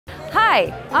Hi,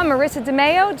 I'm Marissa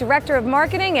DeMaio, Director of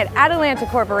Marketing at Atalanta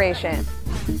Corporation.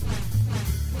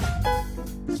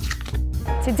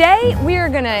 Today, we are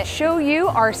going to show you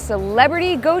our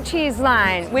celebrity goat cheese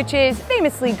line, which is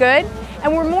famously good.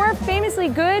 And we're more famously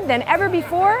good than ever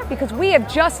before because we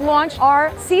have just launched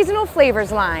our seasonal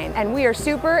flavors line, and we are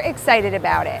super excited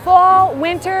about it. Fall,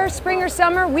 winter, spring or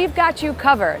summer, we've got you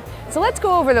covered. So let's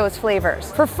go over those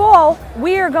flavors. For fall,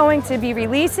 we are going to be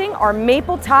releasing our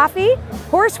maple toffee,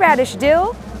 horseradish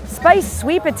dill, spiced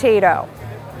sweet potato.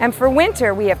 And for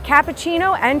winter, we have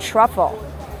cappuccino and truffle.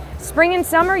 Spring and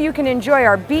summer, you can enjoy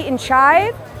our beet and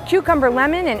chive, cucumber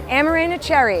lemon, and amaranth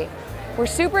cherry. We're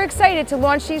super excited to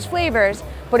launch these flavors,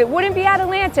 but it wouldn't be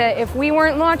Atalanta if we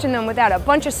weren't launching them without a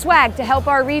bunch of swag to help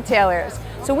our retailers.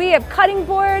 So we have cutting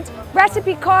boards,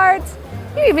 recipe cards.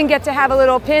 You even get to have a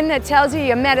little pin that tells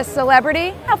you met a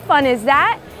celebrity. How fun is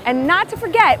that? And not to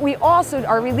forget, we also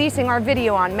are releasing our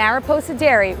video on Mariposa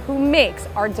Dairy, who makes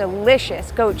our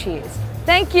delicious goat cheese.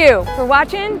 Thank you for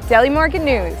watching Deli Market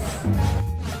News.